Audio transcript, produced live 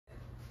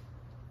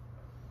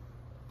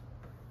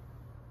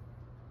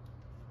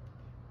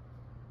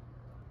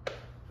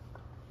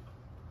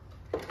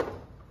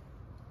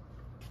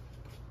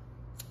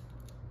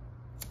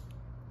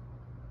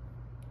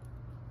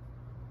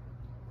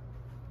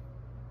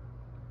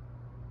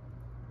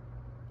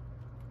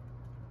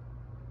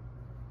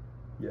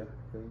Yeah.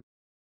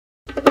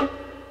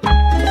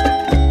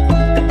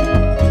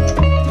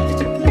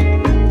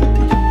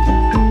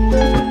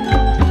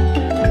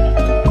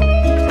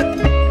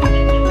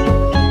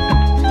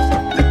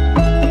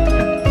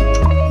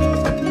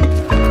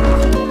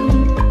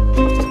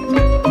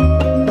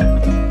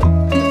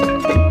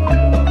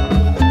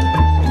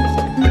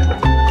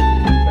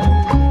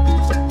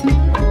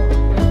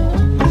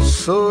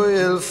 Soy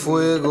el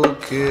fuego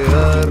que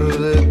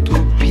arde tu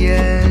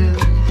piel.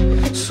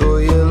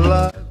 Soy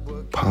el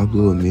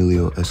Pablo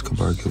Emilio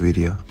Escobar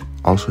Gaviria,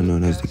 also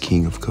known as the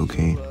King of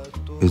Cocaine,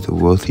 is the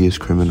wealthiest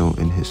criminal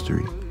in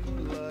history,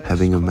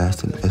 having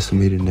amassed an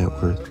estimated net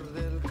worth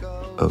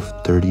of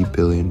 $30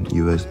 billion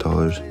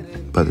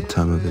by the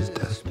time of his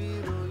death.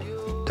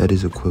 That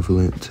is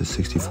equivalent to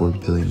 $64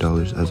 billion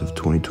as of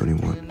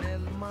 2021,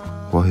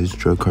 while his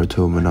drug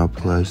cartel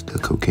monopolized the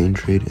cocaine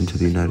trade into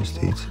the United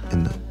States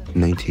in the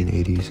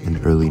 1980s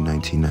and early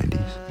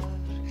 1990s.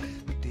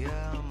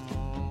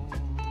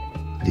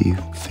 The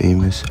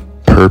famous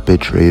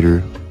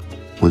perpetrator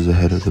was the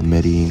head of the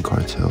Medellin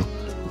cartel,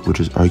 which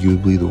is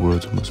arguably the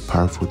world's most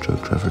powerful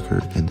drug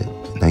trafficker in the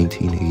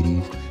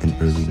 1980s and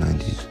early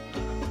 90s.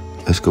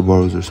 Escobar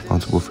was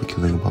responsible for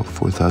killing about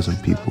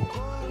 4,000 people,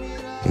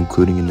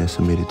 including an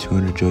estimated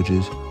 200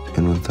 judges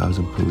and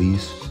 1,000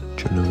 police,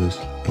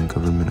 journalists, and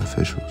government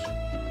officials.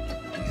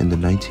 In the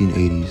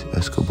 1980s,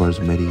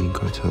 Escobar's Medellin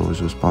cartel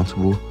was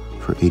responsible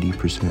for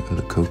 80% of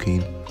the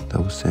cocaine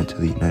that was sent to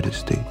the United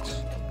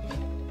States.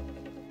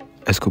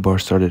 Escobar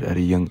started at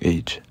a young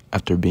age.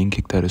 After being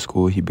kicked out of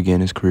school, he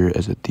began his career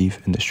as a thief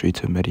in the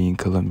streets of Medellin,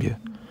 Colombia.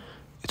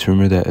 It's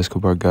rumored that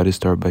Escobar got his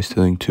start by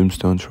stealing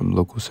tombstones from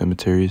local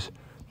cemeteries,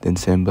 then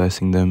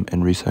sandblasting them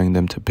and reselling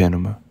them to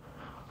Panama.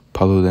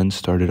 Pablo then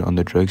started on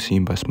the drug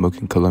scene by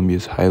smoking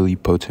Colombia's highly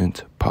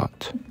potent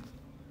pot.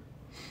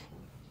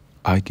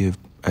 I give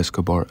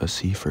Escobar a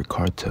C for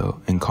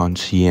cartel and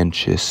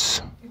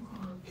conscientious.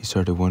 He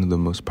started one of the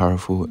most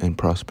powerful and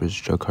prosperous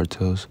drug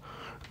cartels,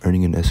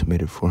 earning an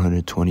estimated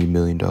 $420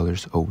 million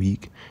a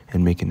week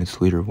and making its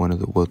leader one of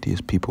the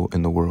wealthiest people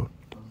in the world.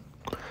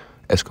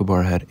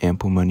 Escobar had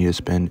ample money to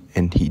spend,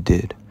 and he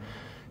did.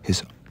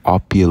 His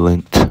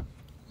opulent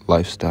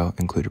lifestyle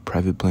included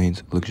private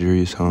planes,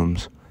 luxurious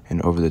homes,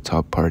 and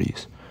over-the-top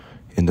parties.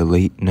 In the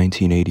late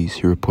 1980s,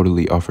 he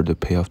reportedly offered to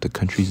pay off the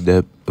country's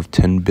debt of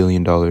 $10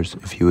 billion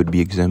if he would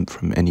be exempt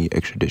from any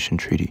extradition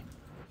treaty.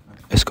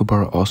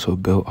 Escobar also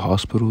built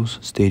hospitals,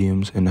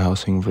 stadiums, and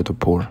housing for the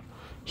poor.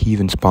 He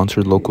even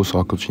sponsored local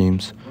soccer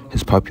teams.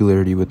 His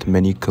popularity with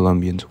many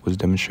Colombians was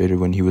demonstrated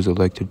when he was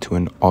elected to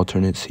an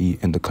alternate seat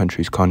in the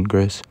country's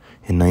Congress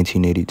in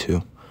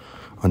 1982.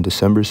 On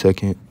December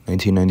 2nd,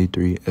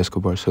 1993,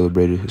 Escobar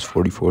celebrated his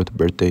 44th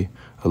birthday,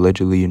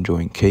 allegedly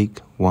enjoying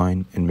cake,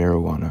 wine, and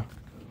marijuana.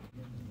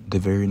 The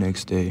very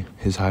next day,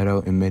 his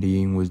hideout in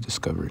Medellin was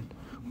discovered.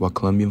 While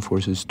Colombian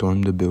forces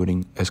stormed the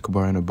building,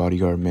 Escobar and a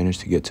bodyguard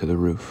managed to get to the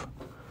roof.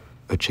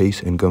 A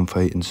chase and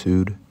gunfight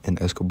ensued,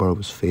 and Escobar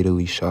was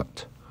fatally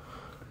shot.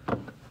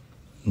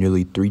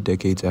 Nearly 3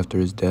 decades after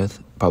his death,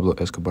 Pablo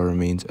Escobar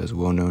remains as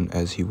well known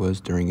as he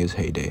was during his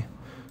heyday,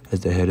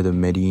 as the head of the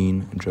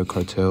Medellin drug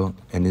cartel,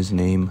 and his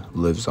name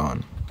lives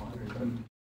on.